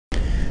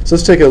So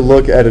let's take a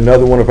look at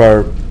another one of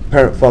our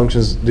parent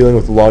functions dealing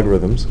with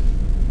logarithms.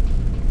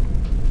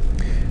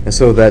 And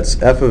so that's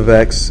f of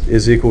x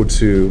is equal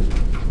to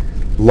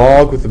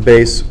log with the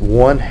base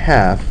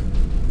 1/2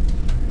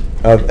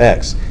 of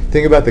x.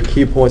 Think about the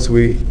key points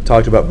we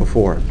talked about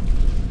before.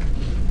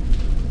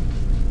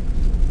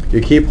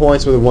 Your key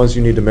points are the ones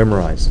you need to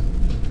memorize.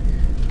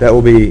 That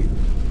will be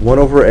 1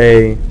 over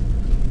a,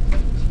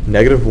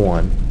 negative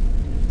 1,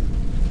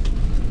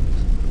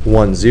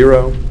 1,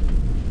 0,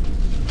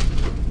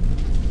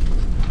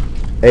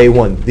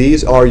 a1.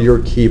 These are your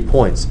key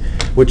points,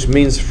 which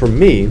means for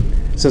me,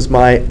 since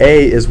my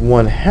a is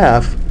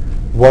 1/2,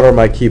 what are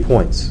my key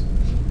points?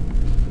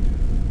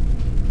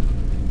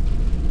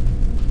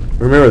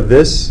 Remember,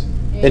 this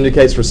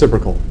indicates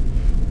reciprocal.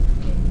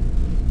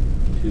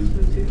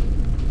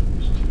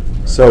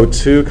 So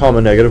 2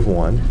 comma negative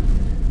 1.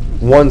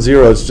 1,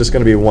 0 is just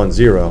going to be 1,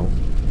 0.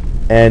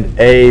 And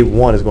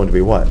a1 is going to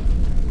be what?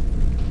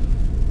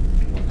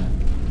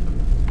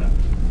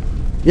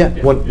 Yeah,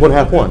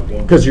 1/2 1.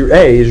 Because your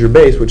a is your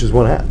base, which is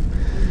 1/2.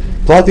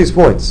 Plot these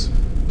points.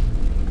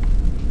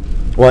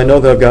 Well, I know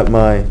that I've got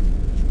my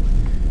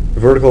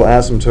vertical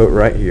asymptote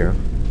right here.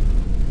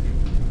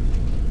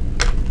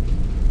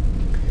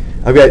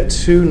 I've got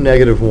 2,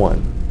 negative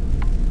 1.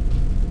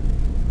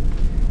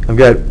 I've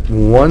got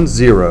 1,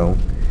 0,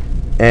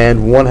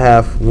 and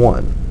 1/2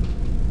 1.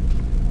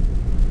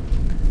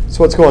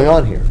 So what's going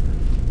on here?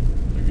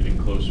 They're getting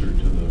closer to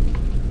the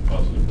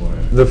positive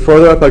y-axis. The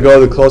further up I go,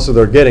 the closer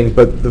they're getting,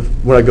 but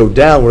when I go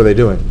down, what are they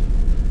doing?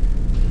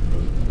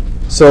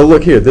 So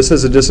look here, this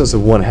is a distance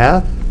of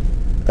 1/2,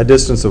 a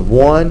distance of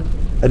 1,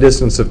 a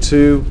distance of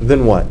 2,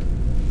 then what?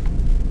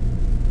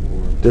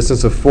 4.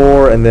 Distance of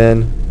 4, and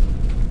then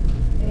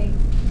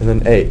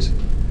 8.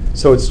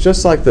 So it's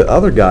just like the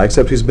other guy,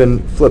 except he's been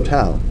flipped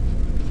how?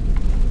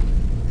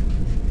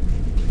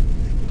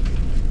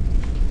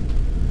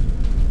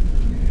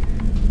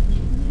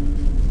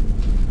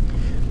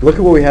 Look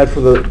at what we had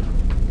for the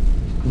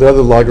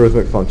other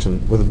logarithmic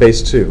function with a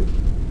base 2.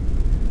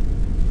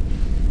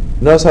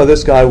 Notice how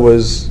this guy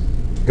was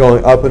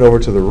going up and over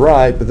to the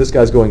right, but this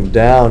guy's going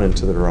down and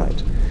to the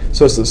right.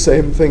 So it's the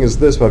same thing as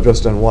this, but I've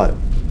just done what?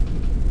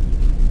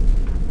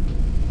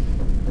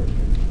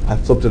 I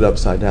flipped it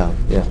upside down,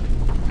 yeah.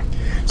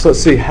 So let's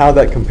see how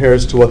that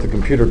compares to what the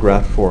computer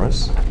graphed for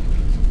us.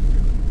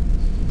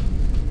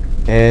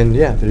 And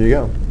yeah, there you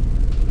go.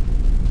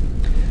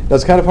 Now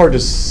it's kind of hard to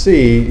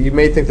see. You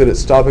may think that it's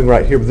stopping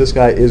right here, but this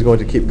guy is going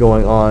to keep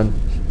going on,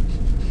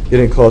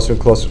 getting closer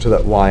and closer to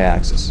that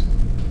y-axis.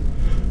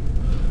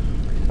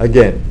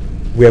 Again,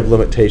 we have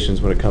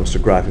limitations when it comes to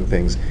graphing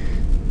things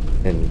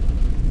and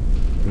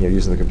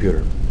using the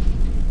computer.